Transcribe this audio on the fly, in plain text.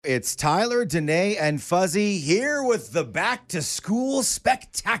It's Tyler, Danae, and Fuzzy here with the Back to School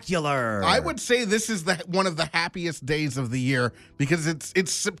Spectacular. I would say this is one of the happiest days of the year because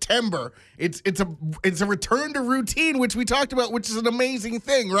it's September. It's a return to routine, which we talked about, which is an amazing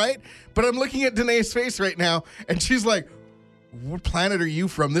thing, right? But I'm looking at Danae's face right now, and she's like, "What planet are you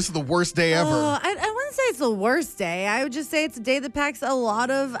from? This is the worst day ever." I wouldn't say it's the worst day. I would just say it's a day that packs a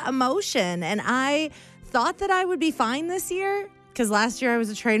lot of emotion, and I thought that I would be fine this year. Because last year I was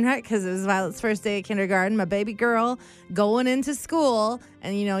a train wreck because it was Violet's first day at kindergarten, my baby girl going into school.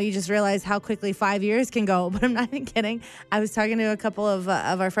 And, you just realize how quickly 5 years can go. But I'm not even kidding. I was talking to a couple of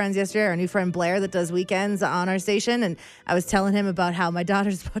our friends yesterday, our new friend Blair that does weekends on our station. And I was telling him about how my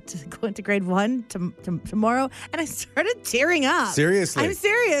daughter's about to go into grade 1 tomorrow. And I started tearing up. Seriously? I'm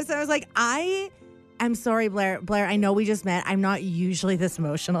serious. I was like, I'm sorry, Blair. Blair, I know we just met. I'm not usually this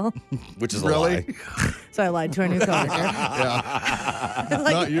emotional. Which is a lie. So I lied to our new coworker. Yeah.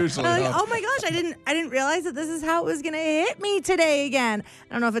 Not usually. Oh my gosh, I didn't realize that this is how it was gonna hit me today again.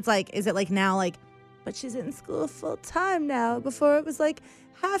 I don't know if it's is it now but she's in school full time now. Before it was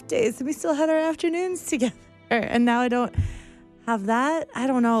half days and we still had our afternoons together. And now I don't have that. I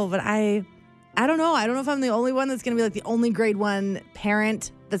don't know, but I don't know. I don't know if I'm the only one that's gonna be the only grade 1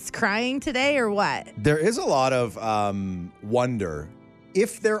 parent that's crying today or what. There is a lot of wonder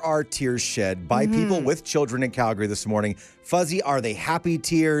if there are tears shed by people with children in Calgary this morning. Fuzzy, are they happy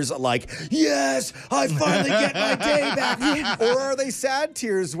tears like, yes, I finally get my day back? Or are they sad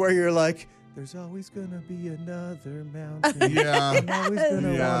tears where you're like, there's always going to be another mountain. Yeah. I'm always going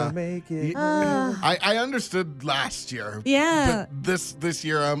to want to make it. I understood last year. Yeah. But this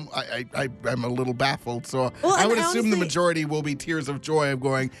year, I'm a little baffled. So I would assume the majority will be tears of joy of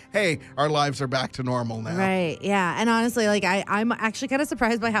going, hey, our lives are back to normal now. Right. Yeah. And honestly, I'm actually kind of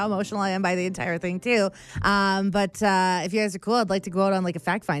surprised by how emotional I am by the entire thing too. But if you guys are cool, I'd like to go out on a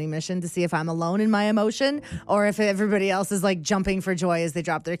fact-finding mission to see if I'm alone in my emotion or if everybody else is jumping for joy as they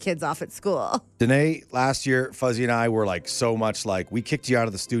drop their kids off at school. Danae, last year, Fuzzy and I were so much we kicked you out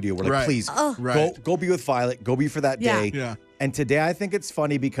of the studio. We're like, please, go be with Violet. Go be for that day. Yeah. And today I think it's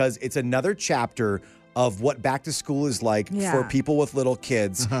funny because it's another chapter of what back to school is for people with little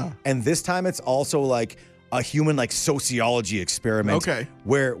kids. And this time it's also a human sociology experiment. Okay.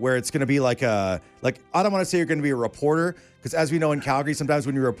 Where it's going to be I don't want to say you're going to be a reporter because as we know in Calgary, sometimes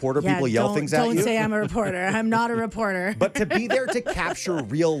when you're a reporter, people yell things at you. Don't say I'm a reporter. I'm not a reporter. But to be there to capture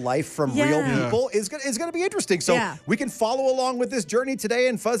real life from real people is going to be interesting. So we can follow along with this journey today.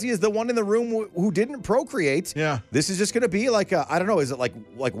 And Fuzzy is the one in the room who didn't procreate. Yeah. This is just going to be I don't know, is it like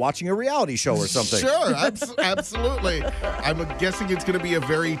watching a reality show or something? Sure, absolutely. I'm guessing it's going to be a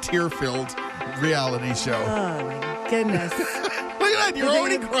very tear-filled reality show. Oh, my goodness. Look at that, you're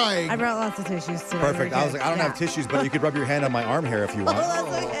already crying. I brought lots of tissues today. Perfect. I was I don't have tissues, but you could rub your hand on my arm hair if you want. Oh,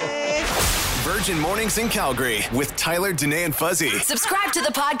 that's okay. Virgin Mornings in Calgary with Tyler, Danae, and Fuzzy. Subscribe to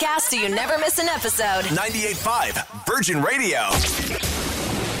the podcast so you never miss an episode. 98.5 Virgin Radio.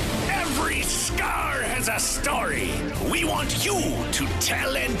 Every scar has a story. We want you to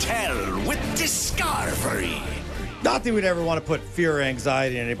tell and tell with Discovery. Not that we'd ever want to put fear or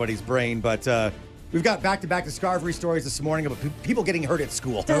anxiety in anybody's brain, but we've got back-to-back Discovery stories this morning about people getting hurt at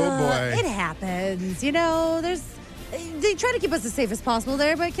school. Oh, boy. It happens. They try to keep us as safe as possible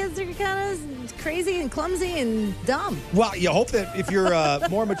there, but kids are kind of crazy and clumsy and dumb. Well, you hope that if you're a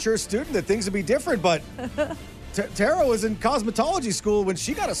more mature student that things would be different, but Tara was in cosmetology school when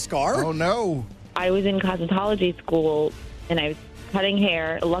she got a scar. Oh, no. I was in cosmetology school, and I was cutting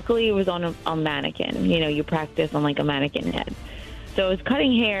hair. Luckily, it was on a mannequin. You practice on a mannequin head. So I was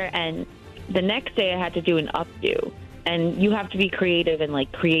cutting hair, and the next day I had to do an updo. And you have to be creative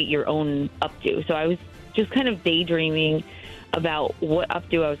and create your own updo. So I was just kind of daydreaming about what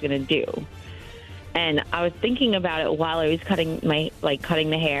updo I was going to do. And I was thinking about it while I was cutting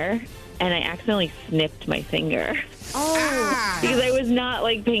the hair, and I accidentally snipped my finger. Oh. Because I was not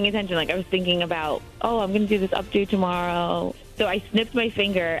paying attention. I was thinking about, I'm going to do this updo tomorrow. So I snipped my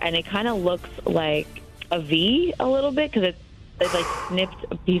finger, and it kind of looks like a V a little bit because it snipped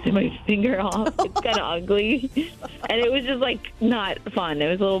a piece of my finger off. It's kind of ugly. And it was just not fun. It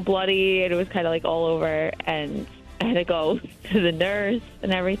was a little bloody, and it was kind of all over. And I had to go to the nurse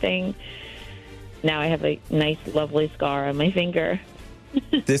and everything. Now I have a nice, lovely scar on my finger.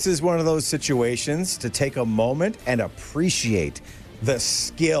 This is one of those situations to take a moment and appreciate the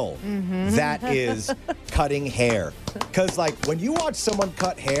skill that is cutting hair. Because when you watch someone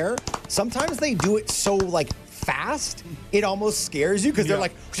cut hair, sometimes they do it so fast, it almost scares you because they're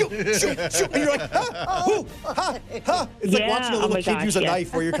shoot, shoot, shoot. And you're ha, ooh, ha, ha. It's like watching a little kid use a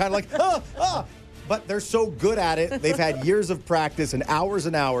knife where you're kind of but they're so good at it. They've had years of practice and hours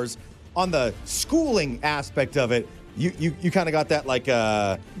on the schooling aspect of it. You kind of got that like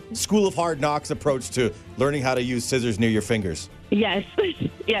School of Hard Knocks approach to learning how to use scissors near your fingers. Yes.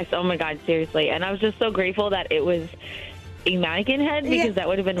 Yes. Oh, my God. Seriously. And I was just so grateful that it was a mannequin head because that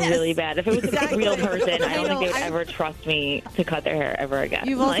would have been really bad. If it was a real person, I don't think they would ever trust me to cut their hair ever again.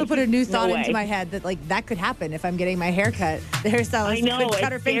 You've also put a new thought no into way. my head that like that could happen if I'm getting my hair cut. The hairstylist could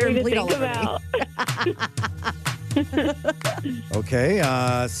cut her it's finger scary and to bleed all think over me. about.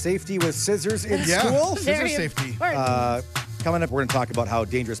 Okay, safety with scissors in school. Scissor Very safety. important. Coming up, we're going to talk about how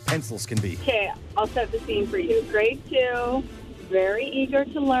dangerous pencils can be. Okay, I'll set the scene for you. Grade 2, very eager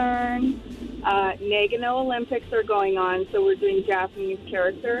to learn. Nagano Olympics are going on, so we're doing Japanese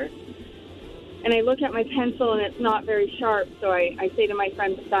characters. And I look at my pencil, and it's not very sharp, so I say to my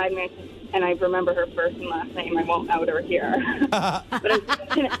friend beside me, and I remember her first and last name. I won't out her here. But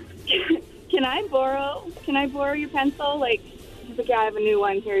can I borrow your pencil? Like, she's like, yeah, I have a new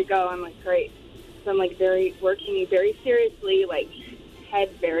one. Here you go. I'm like, great. So I'm like working very seriously, like head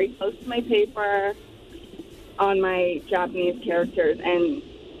very close to my paper on my Japanese characters, and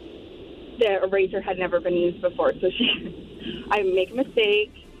the eraser had never been used before. So I make a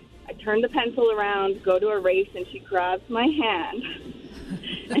mistake. I turn the pencil around, go to erase, and she grabs my hand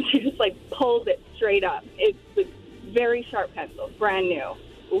and she just like pulls it straight up. It's a very sharp pencil, brand new,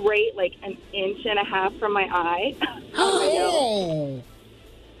 right like an inch and a half from my eye. Oh.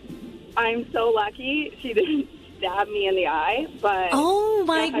 I'm so lucky she didn't stab me in the eye, but Oh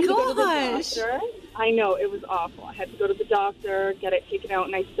my I had to go to the gosh. doctor. I know, it was awful. I had to go to the doctor, get it taken out,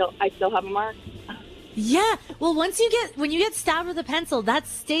 and I still have a mark. Yeah. Well, when you get stabbed with a pencil, that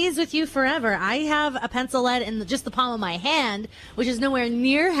stays with you forever. I have a pencil lead in just the palm of my hand, which is nowhere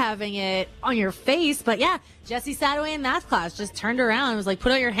near having it on your face. But yeah, Jesse Sadoway in math class just turned around and was like,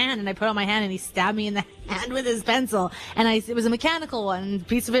 put out your hand. And I put out my hand and he stabbed me in the hand with his pencil. And it was a mechanical one. And a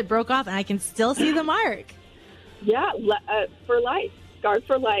piece of it broke off and I can still see the mark. Yeah, for life. Scarred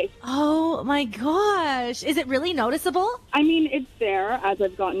for life. Oh my gosh. Is it really noticeable? I mean, it's there as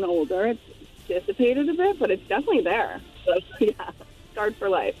I've gotten older. It's dissipated a bit, but it's definitely there. So, yeah, scarred for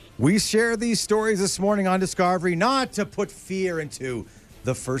life. We share these stories this morning on Discovery, not to put fear into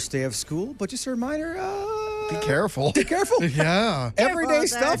the first day of school, but just a reminder, Be careful. Be careful. Yeah. Everyday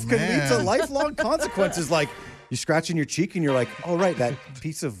stuff can lead to Man. lifelong consequences, like you're scratching your cheek and you're like, oh, right, that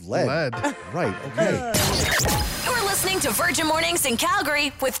piece of lead. Right, okay. You're listening to Virgin Mornings in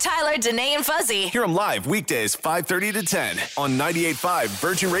Calgary with Tyler, Danae, and Fuzzy. Hear them live weekdays 5:30 to 10 on 98.5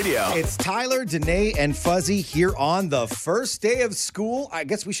 Virgin Radio. It's Tyler, Danae, and Fuzzy here on the first day of school. I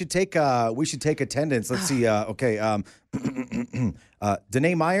guess we should take attendance. Let's see.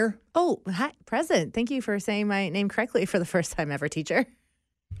 Danae Meyer. Oh, hi, present. Thank you for saying my name correctly for the first time ever, teacher.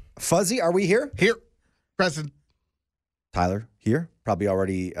 Fuzzy, are we here? Here. Present. Tyler, here. Probably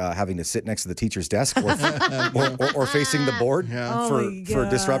already having to sit next to the teacher's desk or facing the board Yeah. Oh for my God.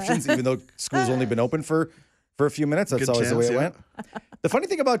 disruptions, even though school's only been open for a few minutes. That's Good always the way chance, it yeah. went. The funny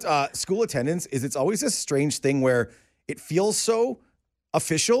thing about school attendance is it's always this strange thing where it feels so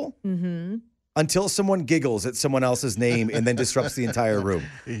official until someone giggles at someone else's name and then disrupts the entire room.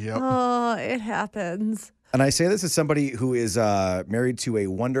 Yep. Oh, it happens. And I say this as somebody who is married to a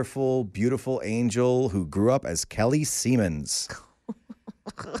wonderful, beautiful angel who grew up as Kelly Siemens,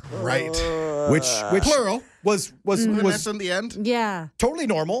 Right. which Plural. was S in the end. Yeah. totally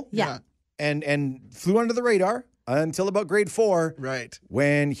normal. Yeah. And flew under the radar until about grade 4 Right.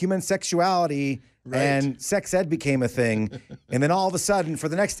 when human sexuality and sex ed became a thing. And then all of a sudden, for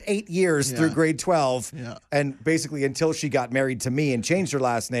the next 8 years through grade 12, and basically until she got married to me and changed her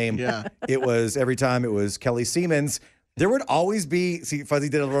last name, it was every time it was Kelly Siemens. There would always be, see, Fuzzy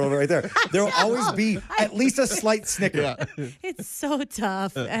did a little bit right there. There would always be at least a slight snicker. It's so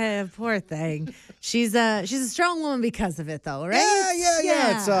tough. Poor thing. She's a strong woman because of it, though, right?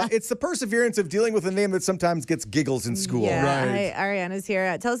 Yeah. It's the perseverance of dealing with a name that sometimes gets giggles in school. Yeah. Right. Hi, Ariana's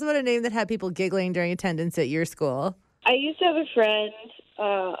here. Tell us about a name that had people giggling during attendance at your school. I used to have a friend,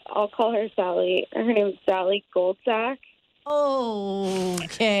 I'll call her Sally. Her name is Sally Goldsack.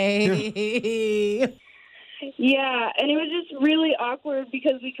 Okay. Yeah, and it was just really awkward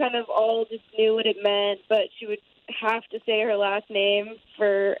because we kind of all just knew what it meant, but she would have to say her last name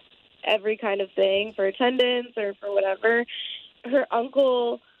for every kind of thing, for attendance or for whatever. Her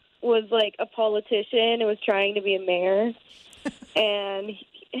uncle was like a politician and was trying to be a mayor, and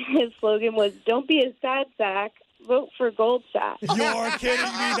his slogan was, "Don't be a sad sack, vote for Goldsack." You're kidding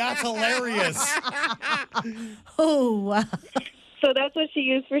me. That's hilarious. Oh, wow. So that's what she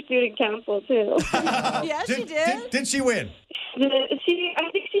used for student council, too. Yeah, she did. Did she win? I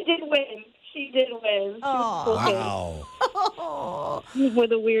think she did win. she did win. She was cool Wow. kid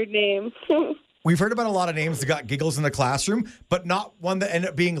with a weird name. We've heard about a lot of names that got giggles in the classroom, but not one that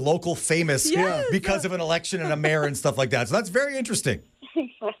ended up being local famous because of an election and a mayor and stuff like that. So that's very interesting.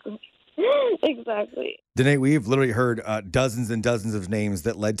 Exactly. Danae, we've literally heard dozens and dozens of names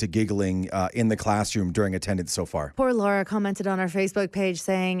that led to giggling in the classroom during attendance so far. Poor Laura commented on our Facebook page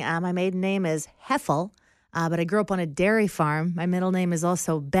saying, my maiden name is Heffel, but I grew up on a dairy farm. My middle name is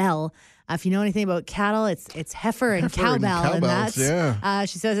also Bell. If you know anything about cattle, it's heifer and cowbell. And that's,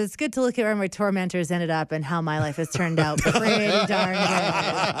 she says, it's good to look at where my tormentors ended up and how my life has turned out pretty darn good.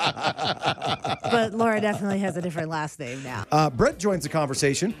 But Laura definitely has a different last name now. Brett joins the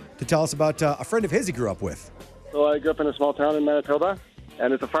conversation to tell us about a friend of his he grew up with. So I grew up in a small town in Manitoba,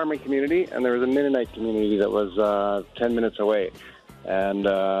 and it's a farming community, and there was a Mennonite community that was 10 minutes away. And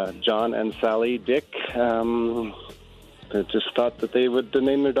John and Sally Dick just thought that they would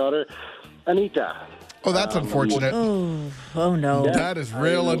name their daughter Anita. Oh, that's unfortunate. Oh no. Yeah. That is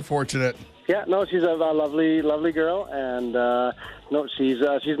real unfortunate. Yeah, no, she's a lovely, lovely girl, and no, she's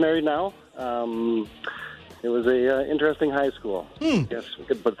married now. It was a interesting high school. Yes, we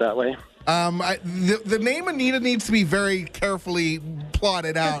could put it that way. The name Anita needs to be very carefully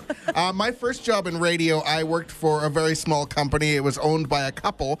plotted out. My first job in radio, I worked for a very small company. It was owned by a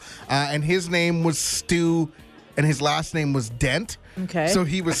couple, and his name was Stu, and his last name was Dent. Okay. So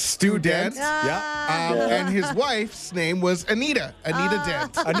he was Stu Dent. Yeah. And his wife's name was Anita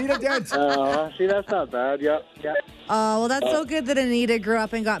Dent. Anita Dent. See, that's not bad. Yeah. Well, that's so good that Anita grew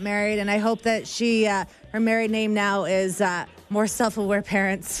up and got married, and I hope that she, her married name now is More Self-Aware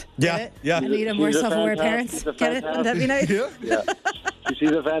Parents. Yeah, Get it? yeah. Anita, More Self-Aware Parents. Get it? Would that be nice? Yeah.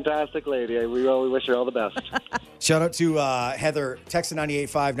 She's a fantastic lady. We wish her all the best. Shout out to Heather, text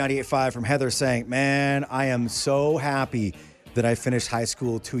 98.5 from Heather saying, man, I am so happy that I finished high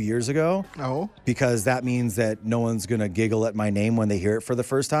school 2 years ago. Oh. Because that means that no one's going to giggle at my name when they hear it for the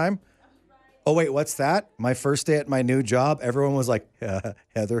first time. Oh, wait, what's that? My first day at my new job, everyone was like,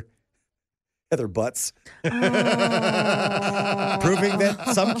 Heather Butts. Proving that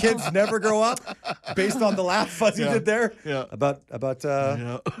some kids never grow up based on the laugh Fuzzy did there about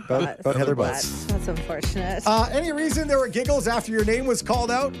Heather Butts. That's unfortunate. Any reason there were giggles after your name was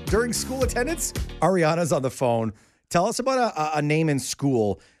called out during school attendance? Ariana's on the phone. Tell us about a name in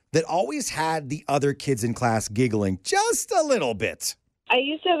school that always had the other kids in class giggling just a little bit. I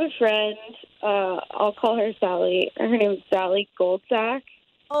used to have a friend, I'll call her Sally. Her name is Sally Goldsack.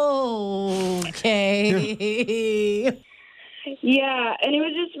 Okay. Yeah, and it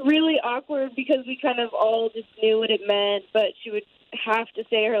was just really awkward because we kind of all just knew what it meant, but she would have to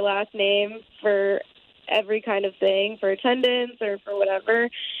say her last name for every kind of thing, for attendance or for whatever.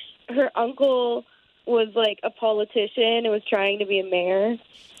 Her uncle was like a politician and was trying to be a mayor,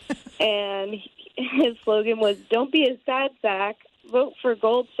 and his slogan was, "Don't be a sad sack, vote for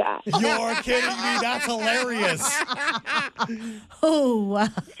Gold Sack." You're kidding me. That's hilarious. Oh, wow.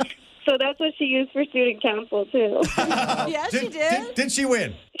 So that's what she used for student council, too. Yeah, she did. Did she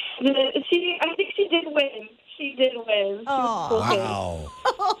win? I think she did win. She did win. She was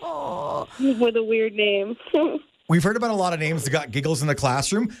a cool kid. With a weird name. We've heard about a lot of names that got giggles in the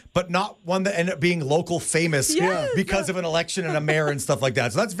classroom, but not one that ended up being local famous because of an election and a mayor and stuff like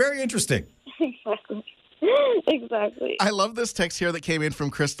that. So that's very interesting. Exactly. I love this text here that came in from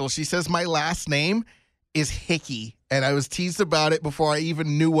Crystal. She says, my last name is Hickey, and I was teased about it before I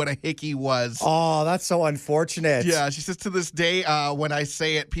even knew what a hickey was. Oh, that's so unfortunate. Yeah, she says to this day, when I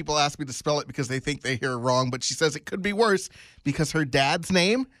say it, people ask me to spell it because they think they hear it wrong, but she says it could be worse because her dad's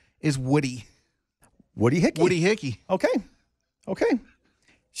name is Woody. Woody Hickey. Woody Hickey. Okay.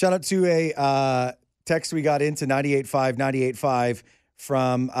 Shout out to a text we got into 98.5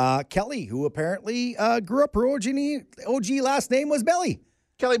 from Kelly, who apparently grew up. Her OG last name was Belly.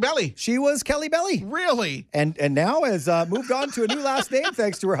 Kelly Belly. She was Kelly Belly. Really? And now has moved on to a new last name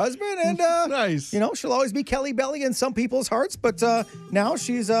thanks to her husband. And nice. You know, she'll always be Kelly Belly in some people's hearts, but now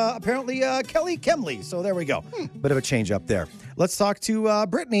she's apparently Kelly Kemley. So there we go. Bit of a change up there. Let's talk to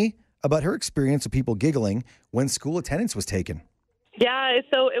Brittany about her experience of people giggling when school attendance was taken. Yeah,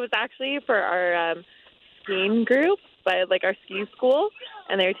 so it was actually for our skiing group, by like our ski school,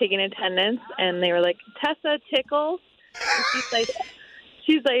 and they were taking attendance, and they were like, Tessa Tickles. And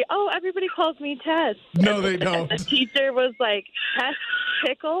she's like, oh, everybody calls me Tess. No, they don't. And the teacher was like, Tess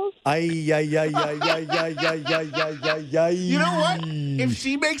Tickles. You know what? If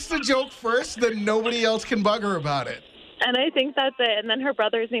she makes the joke first, then nobody else can bug her about it. And I think that's it. And then her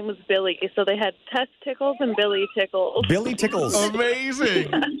brother's name was Billy, so they had Tess Tickles and Billy Tickles. Billy Tickles.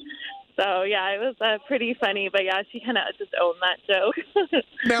 Amazing. So, yeah, it was pretty funny. But, yeah, she kind of just owned that joke.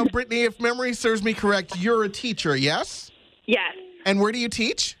 Now, Brittany, if memory serves me correct, you're a teacher, yes? Yes. And where do you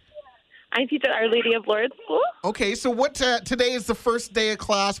teach? I teach at Our Lady of Lourdes School. Okay, so what? Today is the first day of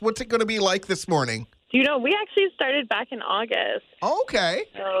class. What's it going to be like this morning? You know, we actually started back in August. Okay.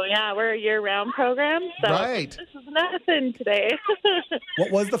 So, yeah, we're a year-round program. So Right. This is nothing today.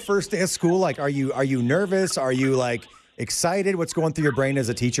 What was the first day of school like? Are you nervous? Are you like excited? What's going through your brain as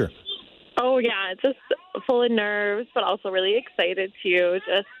a teacher? Oh, yeah, just full of nerves, but also really excited too.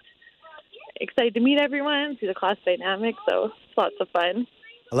 Just excited to meet everyone, see the class dynamic. So it's lots of fun.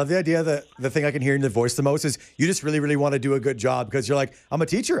 I love the idea that the thing I can hear in your voice the most is you just really, really want to do a good job because you're like, I'm a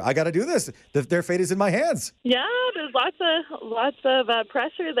teacher. I got to do this. Their fate is in my hands. Yeah, there's lots of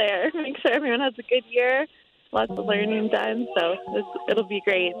pressure there. Make sure everyone has a good year. Lots of learning done, so it'll be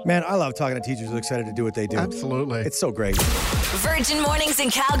great. Man, I love talking to teachers who are excited to do what they do. Absolutely. It's so great. Virgin Mornings in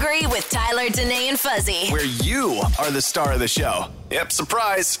Calgary with Tyler, Danae, and Fuzzy. Where you are the star of the show. Yep,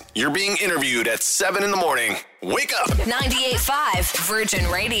 surprise. You're being interviewed at 7 in the morning. Wake up. 98.5 Virgin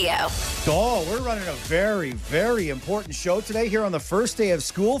Radio. Oh, we're running a very, very important show today here on the first day of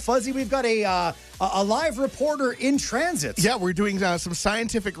school. Fuzzy, we've got a live reporter in transit. Yeah, we're doing some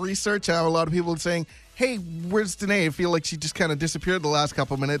scientific research. A lot of people are saying, hey, where's Danae? I feel like she just kind of disappeared the last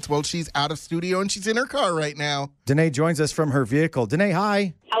couple minutes. Well, she's out of studio and she's in her car right now. Danae joins us from her vehicle. Danae,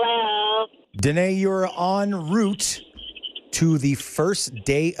 hi. Hello. Danae, you're en route to the first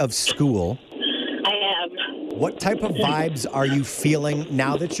day of school. I am. What type of vibes are you feeling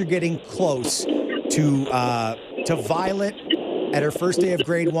now that you're getting close to Violet at her first day of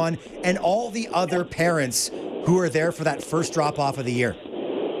grade 1 and all the other parents who are there for that first drop-off of the year?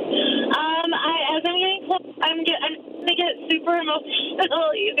 As I'm getting close, I'm gonna get super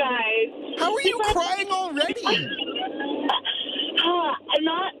emotional, you guys. How are you crying already? I'm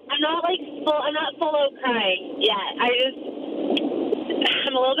not full out crying yet.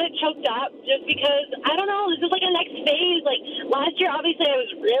 I'm a little bit choked up just because, I don't know, this is like a next phase. Like, last year, obviously, I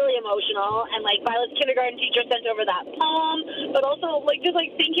was really emotional, and, like, Violet's kindergarten teacher sent over that poem, but also, like, just,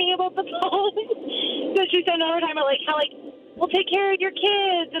 like, thinking about the poem that she sent over time about, like, how, like, we'll take care of your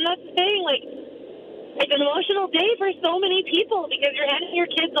kids, and that's the thing, like, it's an emotional day for so many people because you're handing your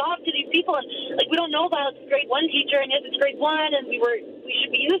kids off to these people, and, like, we don't know about grade 1 teacher, and yes, it's grade 1, and we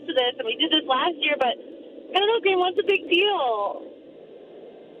should be used to this, and we did this last year, but I don't know, grade 1's a big deal.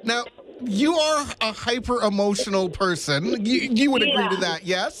 Now, you are a hyper-emotional person. You would agree to that,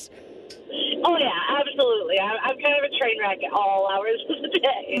 yes? Oh, yeah, absolutely. I'm kind of a train wreck at all hours of the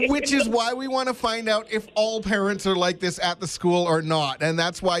day. Which is why we want to find out if all parents are like this at the school or not. And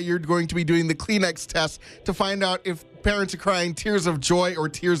that's why you're going to be doing the Kleenex test to find out if parents are crying tears of joy or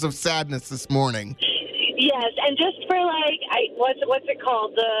tears of sadness this morning. Yes, and just for what's it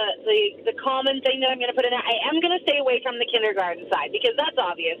called? The common thing that I'm going to put in there, I am going to stay away from the kindergarten side because that's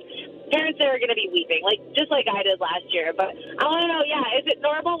obvious. Parents there are going to be weeping, just like I did last year. But I want to know, is it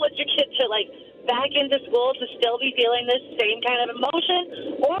normal with your kid to back into school to still be feeling this same kind of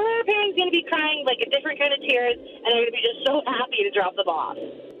emotion, or are parents going to be crying a different kind of tears and they're going to be just so happy to drop them off?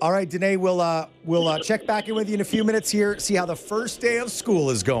 All right, Danae, we'll check back in with you in a few minutes here, see how the first day of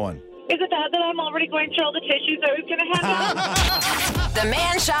school is going. Is it bad that I'm already going through all the tissues I was going to hand out? The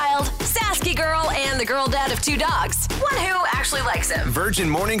man-child, Sasky girl, and the girl dad of 2 dogs. One who actually likes him. Virgin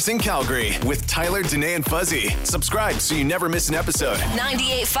Mornings in Calgary with Tyler, Danae, and Fuzzy. Subscribe so you never miss an episode.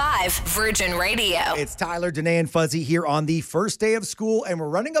 98.5 Virgin Radio. It's Tyler, Danae, and Fuzzy here on the first day of school, and we're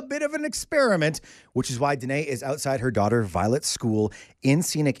running a bit of an experiment, which is why Danae is outside her daughter Violet's school in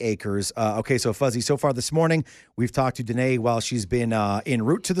Scenic Acres. Okay, so Fuzzy, so far this morning, we've talked to Danae while she's been en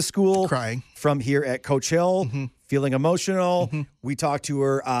route to the school. Crying. From here at Coach Hill, feeling emotional. We talked to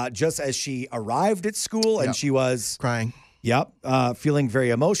her just as she arrived at school, and she was crying. Yep, feeling very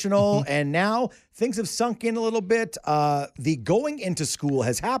emotional. And now things have sunk in a little bit. The going into school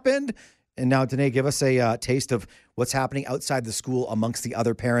has happened. And now, Danae, give us a taste of what's happening outside the school amongst the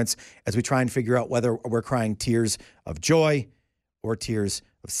other parents as we try and figure out whether we're crying tears of joy or tears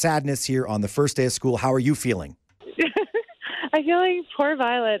of sadness here on the first day of school. How are you feeling? I feel like poor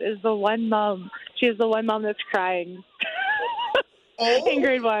Violet is the one mom. She is the one mom that's crying. In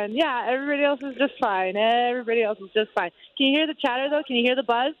grade 1. Yeah, everybody else is just fine. Everybody else is just fine. Can you hear the chatter, though? Can you hear the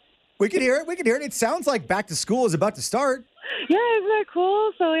buzz? We can hear it. We can hear it. It sounds like back to school is about to start. Yeah, isn't that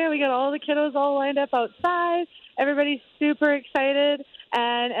cool? So, yeah, we got all the kiddos all lined up outside. Everybody's super excited.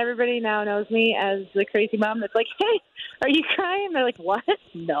 And everybody now knows me as the crazy mom that's like, hey, are you crying? They're like, what?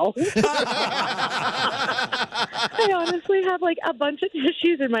 No. I honestly have like a bunch of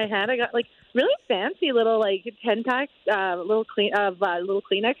tissues in my hand. I got like really fancy little like 10-pack little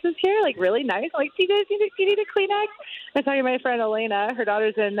Kleenexes here, like really nice. I'm like, do you need a Kleenex? I'm talking to my friend Elena. Her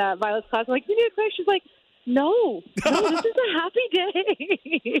daughter's in Violet's class. I'm like, do you need a Kleenex? She's like, no, this is a happy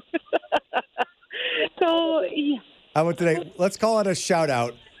day. So, yeah. I want today. Let's call it a shout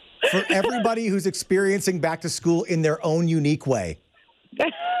out for everybody who's experiencing back to school in their own unique way.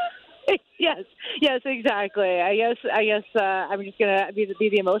 Yes, exactly. I guess I'm just gonna be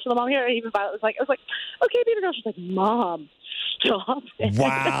the emotional mom here. Even Violet was like, I was like, okay, baby girl. She's like, Mom, stop it.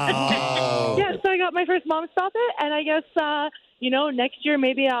 Wow. Yeah, so I got my first Mom Stop It, and I guess next year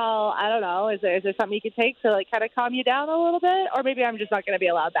maybe I don't know. Is there something you could take to like kind of calm you down a little bit, or maybe I'm just not going to be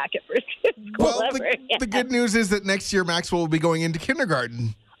allowed back at first school ever. The good news is that next year Maxwell will be going into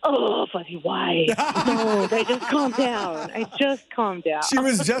kindergarten. Oh, Fuzzy, why? No, I just calmed down. She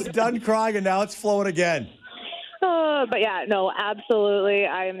was just done crying, and now it's flowing again. But yeah, no, absolutely.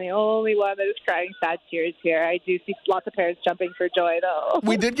 I am the only one that is crying sad tears here. I do see lots of parents jumping for joy, though.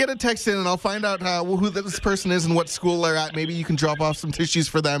 We did get a text in, and I'll find out who this person is and what school they're at. Maybe you can drop off some tissues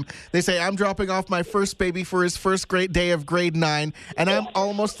for them. They say, I'm dropping off my first baby for his first great day of grade 9, and I'm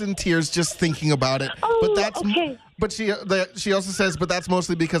almost in tears just thinking about it. Oh, but that's okay. But she also says, but that's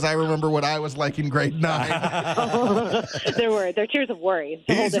mostly because I remember what I was like in grade 9. They're tears of worry.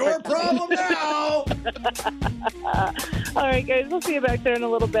 He's your problem now. All right, guys, we'll see you back there in a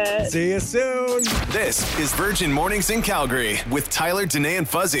little bit. See you soon. This is Virgin Mornings in Calgary with Tyler, Danae, and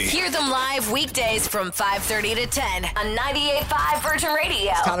Fuzzy. Hear them live weekdays from 5:30 to 10 on 98.5 Virgin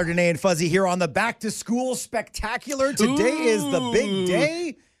Radio. It's Tyler, Danae, and Fuzzy here on the Back to School Spectacular. Today is the big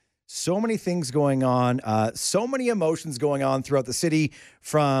day. So many things going on, so many emotions going on throughout the city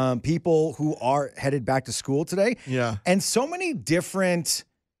from people who are headed back to school today. Yeah. And so many different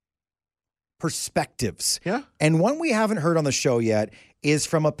perspectives. Yeah. And one we haven't heard on the show yet is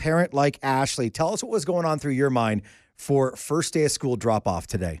from a parent like Ashley. Tell us what was going on through your mind for first day of school drop-off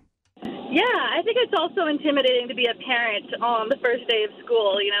today. Yeah, I think it's also intimidating to be a parent on the first day of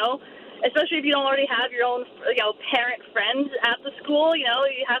school, especially if you don't already have your own, parent friends at the school. You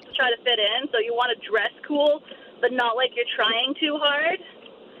have to try to fit in, so you want to dress cool, but not like you're trying too hard.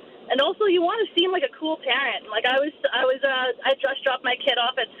 And also, you want to seem like a cool parent. Like I just dropped my kid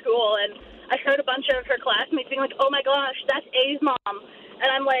off at school, and I heard a bunch of her classmates being like, "Oh my gosh, that's A's mom," and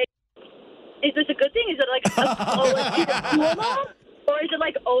I'm like, "Is this a good thing? Is it like, she's a cool mom, or is it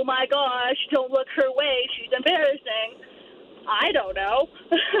like, oh my gosh, don't look her way, she's embarrassing?" I don't know.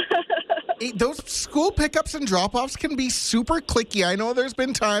 Those school pickups and drop-offs can be super cliquey. I know there's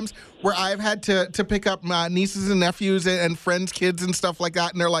been times where I've had to pick up my nieces and nephews and friends' kids and stuff like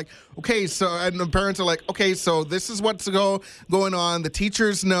that, and they're like, okay, so, and the parents are like, okay, so this is what's going on. The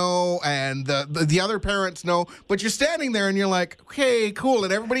teachers know, and the other parents know, but you're standing there and you're like, okay, cool,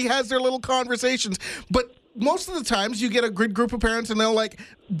 and everybody has their little conversations, but most of the times you get a good group of parents and they'll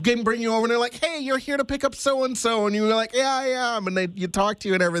bring you over and they're like, hey, you're here to pick up so-and-so. And you're like, yeah, I am. And you talk to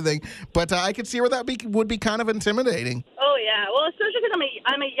you and everything. But I could see where that would be kind of intimidating. Oh, yeah. Well, especially because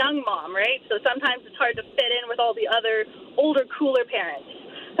I'm a young mom, right? So sometimes it's hard to fit in with all the other older, cooler parents.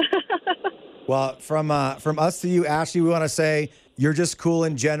 Well, from us to you, Ashley, we want to say you're just cool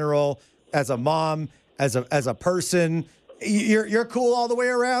in general as a mom, as a person. You're cool all the way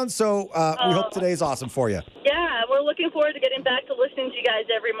around, so we hope today's awesome for you. Yeah, we're looking forward to getting back to listening to you guys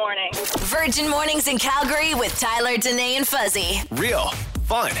every morning. Virgin Mornings in Calgary with Tyler, Danae, and Fuzzy. Real,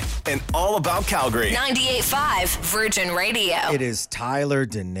 fun, and all about Calgary. 98.5 Virgin Radio. It is Tyler,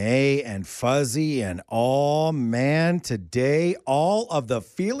 Danae, and Fuzzy, and oh man, today all of the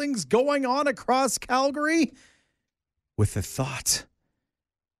feelings going on across Calgary with the thought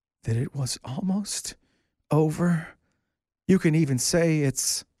that it was almost over. You can even say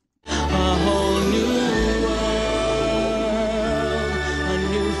it's a whole new world, a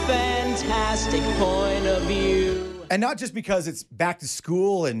new fantastic point of view. And not just because it's back to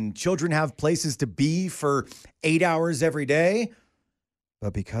school and children have places to be for 8 hours every day,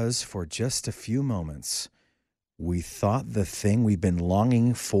 but because for just a few moments, we thought the thing we've been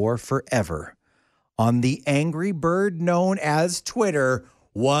longing for forever on the angry bird known as Twitter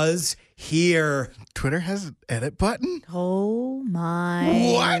was here. Twitter has an edit button? Oh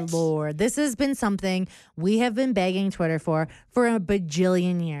my. What? What? Lord. This has been something we have been begging Twitter for a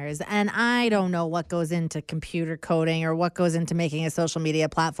bajillion years. And I don't know what goes into computer coding or what goes into making a social media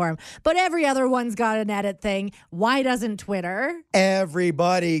platform, but every other one's got an edit thing. Why doesn't Twitter?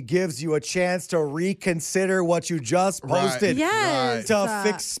 Everybody gives you a chance to reconsider what you just posted. Yes. To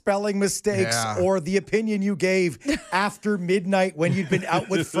fix spelling mistakes or the opinion you gave after midnight when you'd been out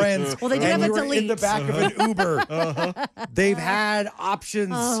with friends. Well, they do and have you a were in the delete. back of an Uber. They've had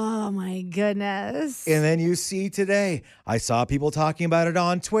options. Oh, my goodness. And then you see today, I saw people talking about it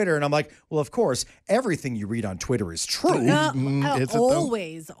on Twitter, and I'm like, well, of course, everything you read on Twitter is true.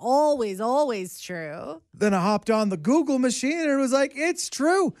 Always true. Then I hopped on the Google machine, and it was like, it's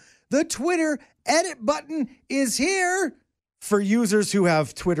true. The Twitter edit button is here for users who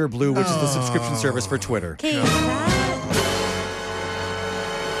have Twitter Blue, which is the subscription service for Twitter.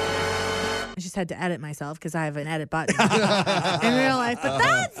 I just had to edit myself because I have an edit button in real life. But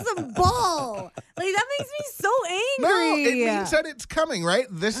that's some bull. Like, that makes me so angry. No, it means that it's coming, right?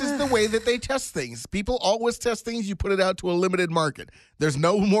 This is the way that they test things. People always test things. You put it out to a limited market. There's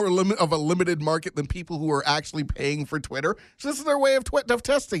no more limit of a limited market than people who are actually paying for Twitter. So this is their way of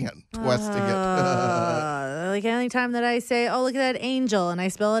testing it. Like any time that I say, oh, look at that angel, and I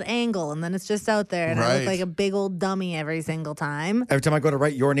spell it angle, and then it's just out there, and I look like a big old dummy every single time. Every time I go to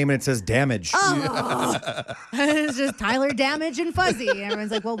write your name and it says damage. Oh, it's just Tyler Damage and Fuzzy. And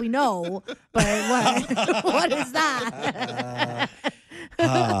everyone's like, well, we know, but what is that?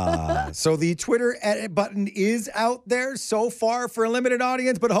 So the Twitter edit button is out there so far for a limited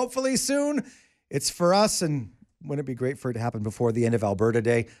audience, but hopefully soon it's for us. And wouldn't it be great for it to happen before the end of Alberta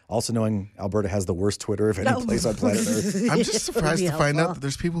Day? Also knowing Alberta has the worst Twitter of any place on planet Earth. I'm just surprised to find out that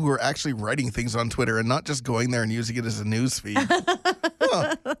there's people who are actually writing things on Twitter and not just going there and using it as a news feed.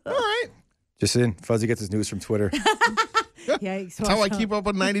 All right. Just in, Fuzzy gets his news from Twitter. Yikes. That's how I keep up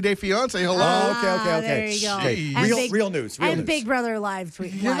with 90 Day Fiancé. Hello. Oh, okay. There you go. Hey, real news. And Big Brother live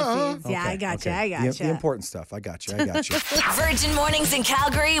feeds. Yeah, I got you. The important stuff. I got you. Virgin Mornings in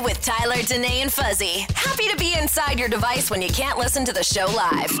Calgary with Tyler, Danae, and Fuzzy. Happy to be inside your device when you can't listen to the show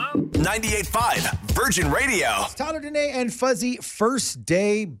live. 98.5 Virgin Radio. It's Tyler, Danae, and Fuzzy, first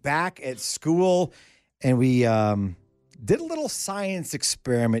day back at school. And we did a little science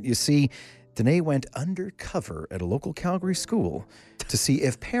experiment. You see, Danae went undercover at a local Calgary school to see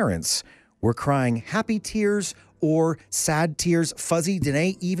if parents were crying happy tears or sad tears. Fuzzy,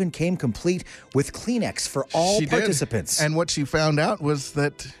 Danae even came complete with Kleenex for all participants. And what she found out was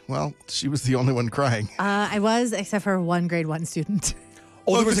that, well, she was the only one crying. I was, except for one grade 1 student.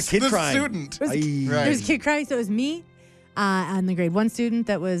 Oh, there was a kid crying. Student. There was a kid crying, so it was me. And the grade 1 student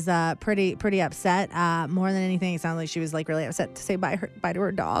that was pretty upset. More than anything, it sounded like she was like really upset to say bye to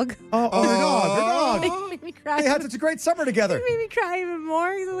her dog. Her dog. It made me cry. They had such a great summer together. It made me cry even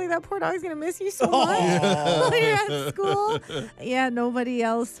more because like that poor dog's gonna miss you so much while you're at school. Yeah, nobody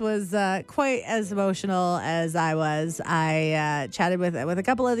else was quite as emotional as I was. I chatted with a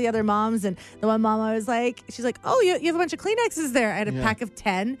couple of the other moms, and the one mom I was like, she's like, oh, you have a bunch of Kleenexes there. I had a pack of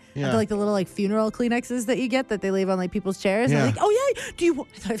 10 of the little like funeral Kleenexes that you get that they leave on like people's chairs. And I'm like, oh yeah, do you want?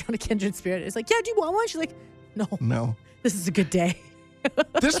 I found a kindred spirit. It's like, yeah, do you want one? She's like, no. This is a good day.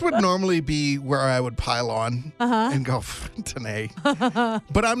 This would normally be where I would pile on and go, Danae.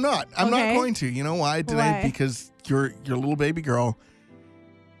 But I'm not. I'm not going to. You know why, Danae? Why? Because your little baby girl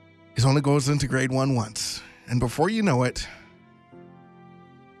only goes into grade 1 once. And before you know it,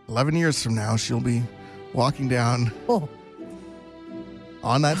 11 years from now, she'll be walking down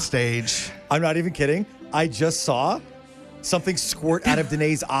on that stage. I'm not even kidding. I just saw something squirt out of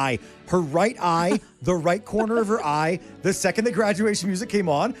Danae's eye. Her right eye, the right corner of her eye. The second the graduation music came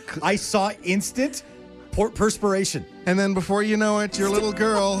on, I saw instant perspiration. And then before you know it, your little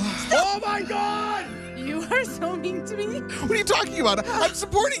girl. Oh my God! You are so mean to me. What are you talking about? I'm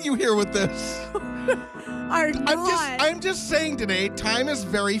supporting you here with this. I'm just saying today, time is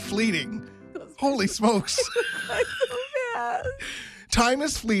very fleeting. Holy smokes. I'm so bad. Time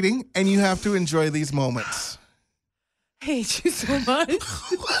is fleeting, and you have to enjoy these moments. I hate you so much. Look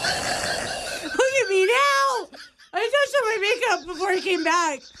at me now. I touched up my makeup before I came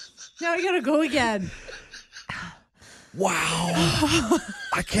back. Now I gotta go again. Wow.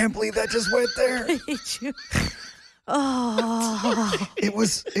 I can't believe that just went there. I hate you. Oh. It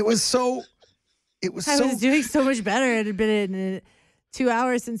was so. I was doing so much better. It had been in 2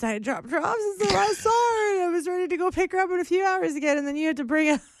 hours since I had dropped her off since the last saw her, and I was ready to go pick her up in a few hours again, and then you had to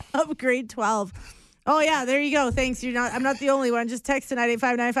bring up grade 12. Oh yeah, there you go. Thanks. I'm not the only one. Just text to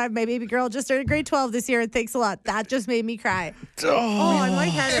 98595. My baby girl just started grade 12 this year, and thanks a lot. That just made me cry. Oh, I'm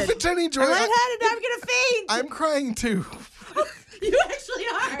lightheaded. If it's any joy, I'm lightheaded. I'm gonna faint. I'm crying too. You actually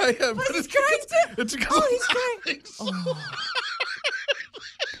really hard. I am, But but he's crying too. It's Oh, he's crying.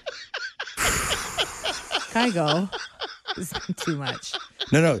 Can I go? This is too much.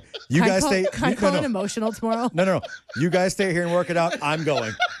 No. You Can I guys call- stay. Can I no, call no. in emotional tomorrow? No. You guys stay here and work it out. I'm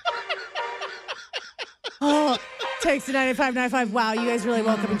going. Oh, text to 98595. Wow, you guys really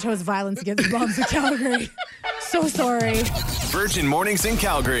woke up and chose violence against moms in Calgary. So sorry. Virgin Mornings in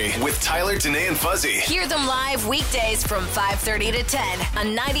Calgary with Tyler, Danae, and Fuzzy. Hear them live weekdays from 5:30 to 10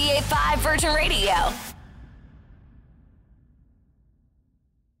 on 98.5 Virgin Radio.